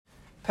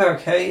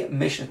Parak Hey,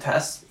 Mishnah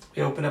Test.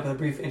 We open up with a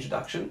brief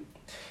introduction.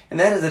 And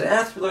that is that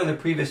after we learned the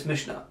previous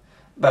Mishnah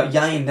about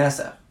Yayin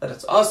Nesach, that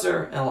it's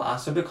Aser and Al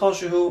Aser B'Kol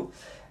Shehu,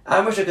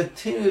 our Mishnah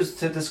continues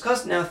to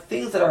discuss now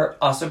things that are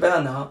Aser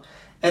B'Hana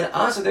and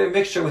Aser, their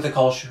mixture with the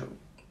Kol Shehu.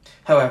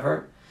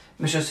 However,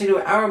 Mishnah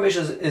Sinu, our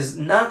Mishnah is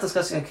not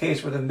discussing a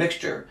case where the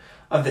mixture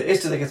of the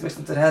Isser that gets mixed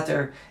into the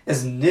Heter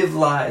is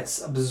Nivla,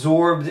 it's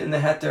absorbed in the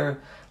Heter,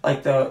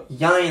 like the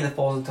Yayin that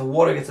falls into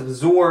water gets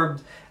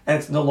absorbed and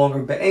it's no longer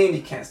Be'ain,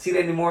 you can't see it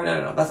anymore.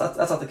 No, that's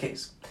not the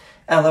case.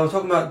 And we're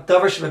talking about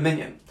Davar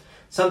Sheb'Minyan,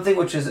 something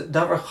which is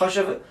Davar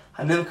Chashav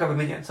Hanimkar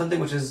B'Minyan,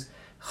 something which is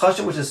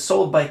Chashav, which is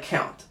sold by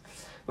count,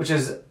 which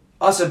is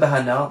Aser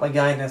B'Hana, like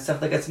Yayin Nesach,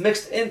 that gets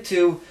mixed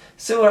into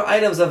similar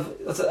items of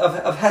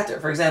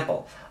Heter. For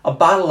example, a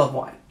bottle of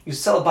wine. You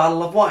sell a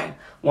bottle of wine,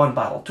 1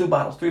 bottle, 2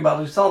 bottles, 3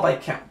 bottles, you sell it by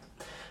count.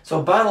 So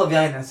a bottle of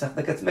Yayin Nesach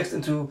that gets mixed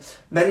into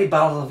many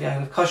bottles of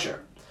Yayin of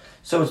Kosher.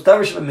 So it's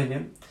Davar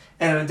Sheb'Minyan,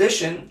 and in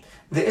addition,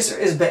 the Isser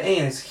is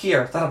Be'ain, it's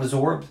here, it's not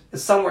absorbed,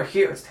 it's somewhere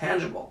here, it's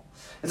tangible.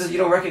 It's just you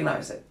don't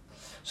recognize it.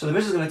 So the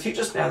Mishnah is going to teach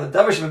us now that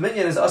Davar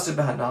Sheb'Minyan is Aser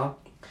B'Hana,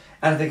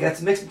 and if it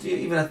gets mixed into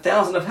even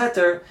 1,000 of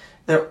Heter,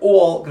 they're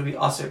all going to be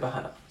Aser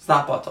B'Hana. It's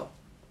not Batal.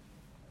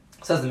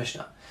 Says the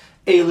Mishnah.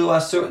 Eilu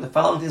Aser, and the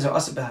following things are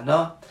Aser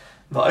B'Hana,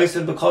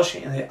 V'Aser B'Kol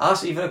Shehu, and they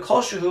Aser even a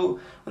Kol Shehu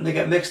when they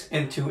get mixed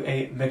into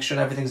a mixture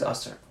and everything's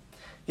Aser.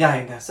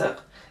 Yayin Nesach.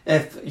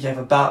 If you have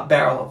a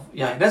barrel of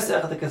Yayin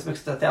Nesach that gets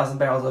mixed into 1,000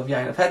 barrels of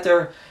Yayin of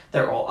Heter,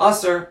 they're all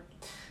Aser.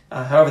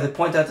 However, they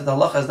point out that the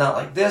halacha is not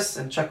like this,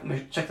 and check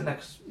the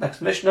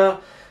next Mishnah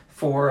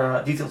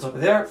for details over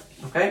there.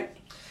 Okay,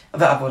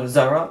 Avodah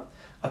Zarah,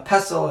 a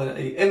pestle, an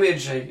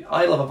image, an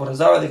idol of Avodah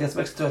Zarah that gets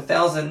mixed into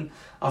 1,000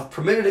 of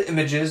permitted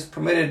images,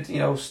 permitted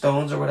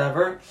stones or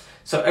whatever.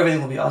 So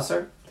everything will be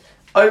aser.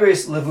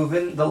 Iris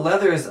levuvin, the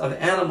leathers of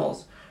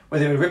animals, where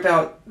they would rip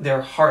out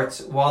their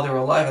hearts while they were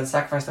alive and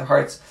sacrifice their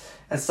hearts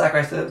and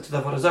sacrifice to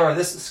the Avodah Zarah.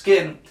 This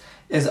skin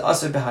is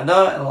aser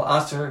behana, and will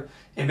aser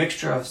a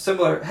mixture of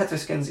similar heter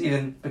skins,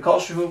 even B'Kol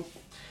Shehu.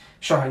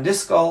 Shar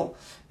HaNiskal,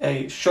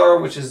 a shar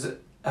which is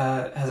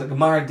has a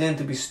Gemara din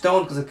to be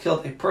stoned because it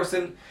killed a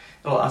person,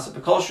 it will aser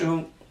B'Kol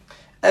Shehu.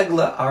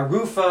 Egla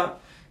Arufa,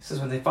 this is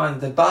when they find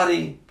the dead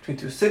body between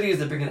 2 cities,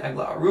 they bring in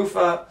Egla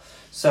Arufa.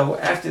 So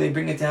after they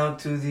bring it down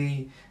to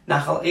the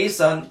Nachal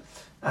Esan,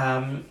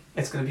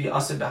 it's going to be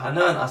aser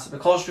behana and aser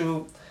B'Kol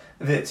Shehu.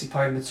 The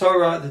Tziparim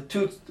Mitzorah, the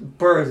 2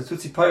 birds, the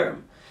 2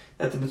 Tziparim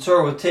that the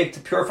Mitzorah would take to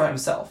purify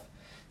himself.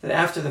 That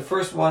after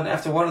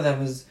one of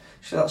them is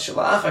after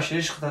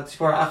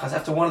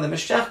one of them is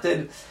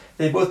shechted,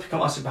 they both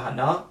become aser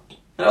b'hana.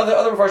 And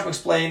other Mepharshim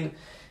explain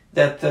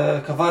that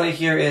the kavanah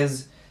here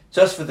is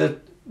just for the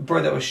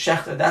bird that was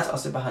shechted, that's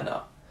aser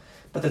b'hana.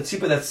 But the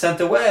tzipah that's sent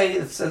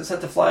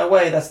to fly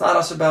away, that's not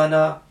aser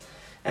b'hana.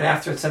 And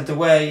after it's sent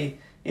away,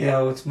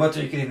 it's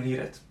mutter, you can even eat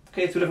it.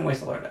 Okay, 2 different ways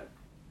to learn it.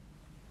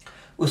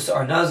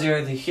 Usar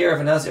Nazir, the hair of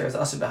a Nazir is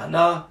aser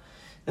b'hana.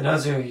 The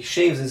Nazir, he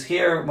shaves his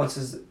hair once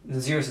his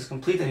Nazirus is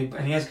complete,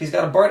 and he's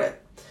got to burn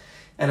it.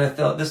 And if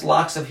this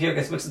locks of hair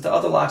gets mixed into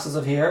other locks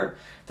of hair,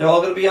 they're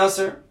all going to be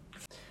aser.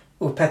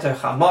 Upeter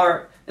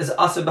Chamar is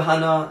aser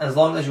b'hana, as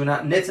long as you were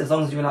not nitz, as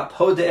long as you were not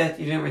podet,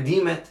 you didn't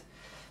redeem it.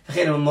 And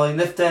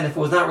if it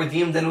was not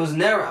redeemed, then it was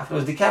neraf, it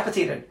was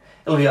decapitated.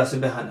 It will be aser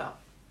b'hana.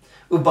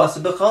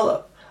 Ubasa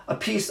b'chalav, a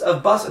piece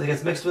of basa that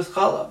gets mixed with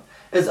chalav,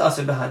 is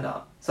aser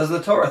b'hana. Says in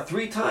the Torah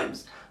 3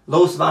 times.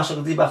 Los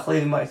vashal diba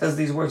chlevi, it says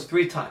these words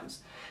 3 times.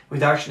 We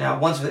darshan now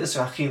once for the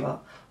Isser Achila,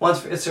 once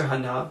for Isser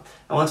Hana,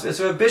 and once for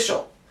Isser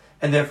Bishul.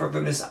 And therefore,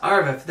 this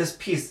arva, if this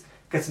piece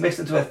gets mixed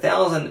into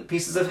 1,000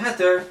 pieces of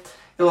heter,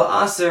 it will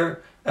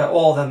aser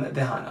all of them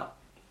behana.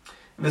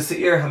 The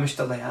seir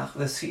hamishtalech,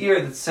 the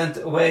seir that's sent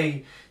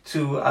away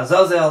to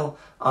Azazel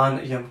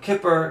on Yom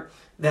Kippur,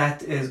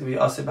 that is going to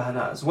be aser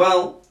behana as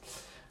well.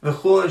 The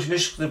chulin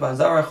shnishchli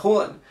b'azara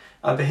chulin,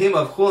 a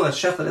behemoth of chulin that's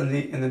shechted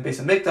in the base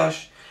of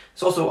Mikdash,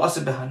 it's also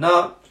aser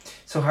behana.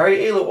 So hari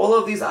elu, all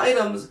of these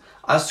items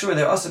asur, and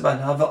they're aser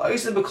behana.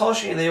 V'aser B'Kol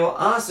Shehu, and they will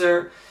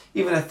aser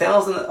even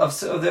 1,000 of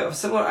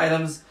similar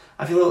items.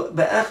 Afilu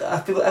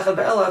echad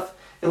be'elef,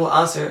 it will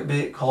aser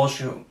B'Kol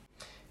Shehu.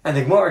 And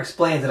the Gemara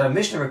explains that our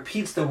Mishnah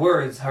repeats the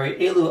words hari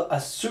elu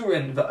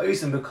asurin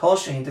v'aser B'Kol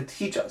Shehu to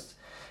teach us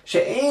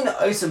she'ein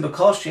aser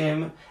B'Kol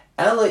Shehu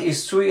ela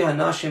isuri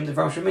hanashim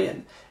devarim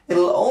sheminyan.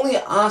 It'll only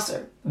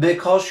aser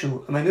B'Kol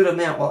Shehu, a minute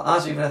amount will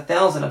aser even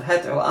 1,000 of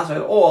heter, will aser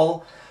it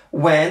all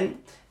when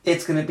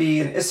it's going to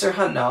be an Isser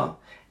Hana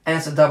and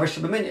it's a Davar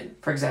Sheb'Minyan.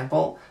 For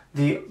example,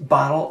 the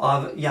bottle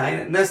of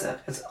Yayin Nesach,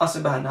 it's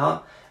Aser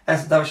B'Hana and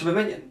it's a Davar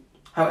Sheb'Minyan.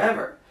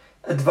 However,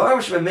 a Davar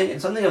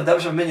Sheb'Minyan, something of Davar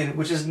Sheb'Minyan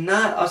which is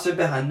not Aser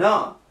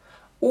B'Hana,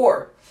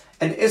 or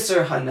an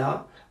Isser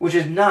Hana which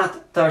is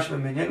not Davar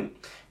Sheb'Minyan,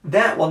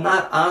 that will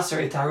not Aser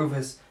a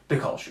Taruvas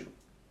B'Kol Shehu.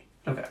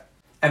 Okay.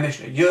 And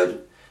Mishnah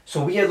Yud.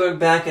 So we had learned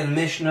back in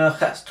Mishnah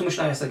Ches, 2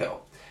 Mishnahs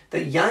ago, the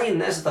Yayin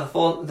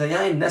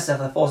Nesach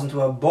that falls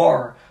into a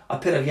bar, a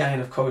pit of Yayin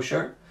of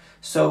kosher.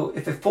 So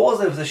if it falls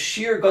in with a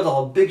shear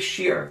gadol, a big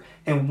shear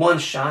in one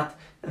shot,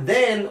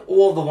 then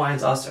all the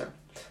wine's aser.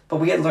 but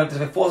we had learned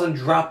that if it falls in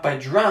drop by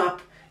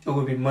drop, it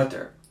would be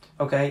mutter.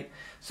 Okay?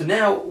 So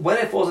now, when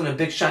it falls in a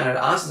big shine and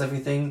it asks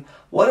everything,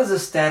 what is the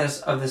status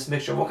of this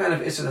mixture? What kind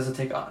of issue does it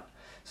take on?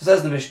 So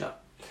says the Mishnah.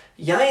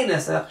 Yayin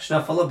nesach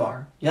shnafal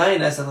bar. Yayin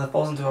nesach that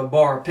falls into a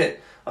bar, a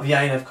pit of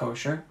yayin of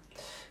kosher.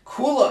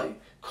 Kulai,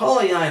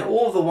 kala yayin,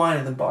 all of the wine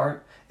in the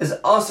bar, is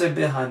aser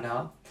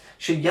bihana.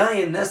 She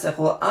yayin nesach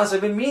will aser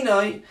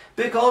b'minai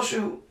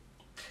b'kolshu.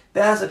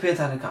 That's a pit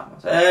hanakama.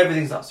 So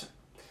everything's aser.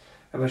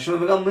 Rabbi Shimon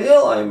ben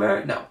Gamliel,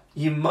 Omer, no.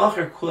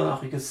 Yimacher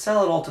kulanach, you can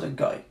sell it all to the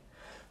guy.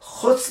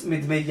 Chutz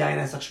midmei yayin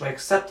nesach shvei,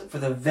 except for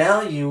the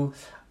value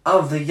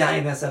of the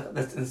yayin nesach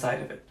that's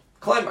inside of it.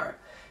 Klamar.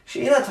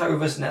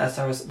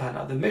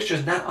 The mixture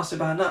is not aser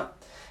b'hana.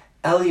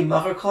 Eli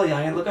macher kol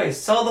yayin l'guy.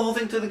 Sell the whole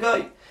thing to the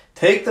guy.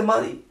 Take the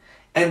money.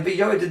 And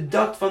v'yored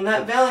deduct from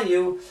that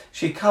value,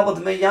 she kabel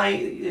the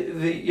yayin,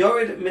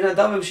 v'yored min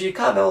adamim she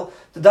kabel,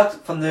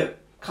 deduct from the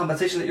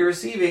compensation that you're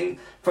receiving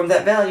from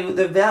that value,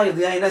 the value of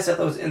the yayin nesach that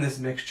was in this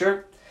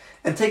mixture,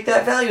 and take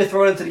that value,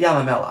 throw it into the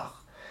Yam HaMelach.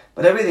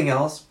 But everything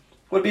else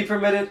would be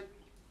permitted.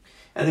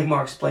 And the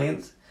Gemara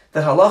explains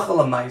that halacha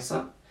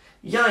l'maisa,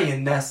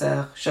 yayin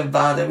nesach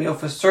shavada, we know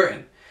for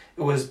certain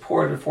it was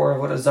poured before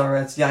what a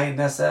zara, it's yayin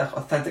nesach,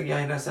 authentic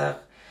yayin nesach.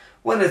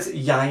 When it's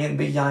yayin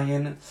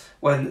b'yayin,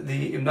 when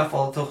the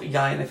imnafal took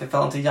yayin, if it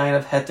fell into yayin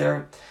of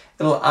heter,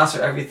 it'll answer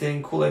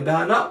everything kulei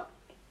b'hana.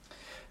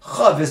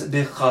 Chavis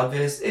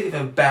b'chavis, if you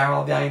have a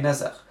barrel of yayin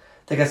nesach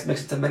that gets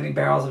mixed into many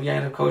barrels of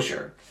yayin of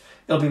kosher,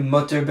 it'll be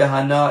mutter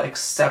b'hana,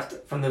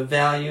 except from the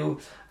value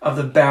of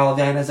the barrel of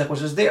yayin nesach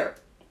which is there.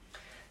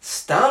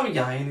 Stam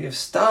yayin, you have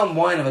stam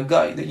wine of a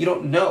guy that you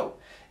don't know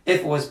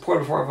if it was poured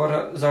before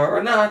avodah zarah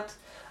or not.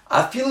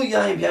 Afilu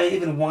yayin b'yayin,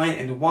 even wine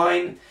and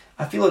wine.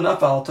 Afilu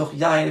nafal toch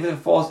yayin, even if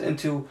it falls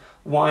into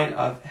wine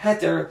of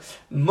heter,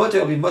 mutter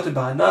will be mutter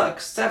b'hana,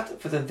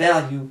 except for the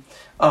value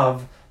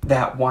of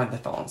that wine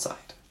that fell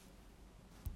inside.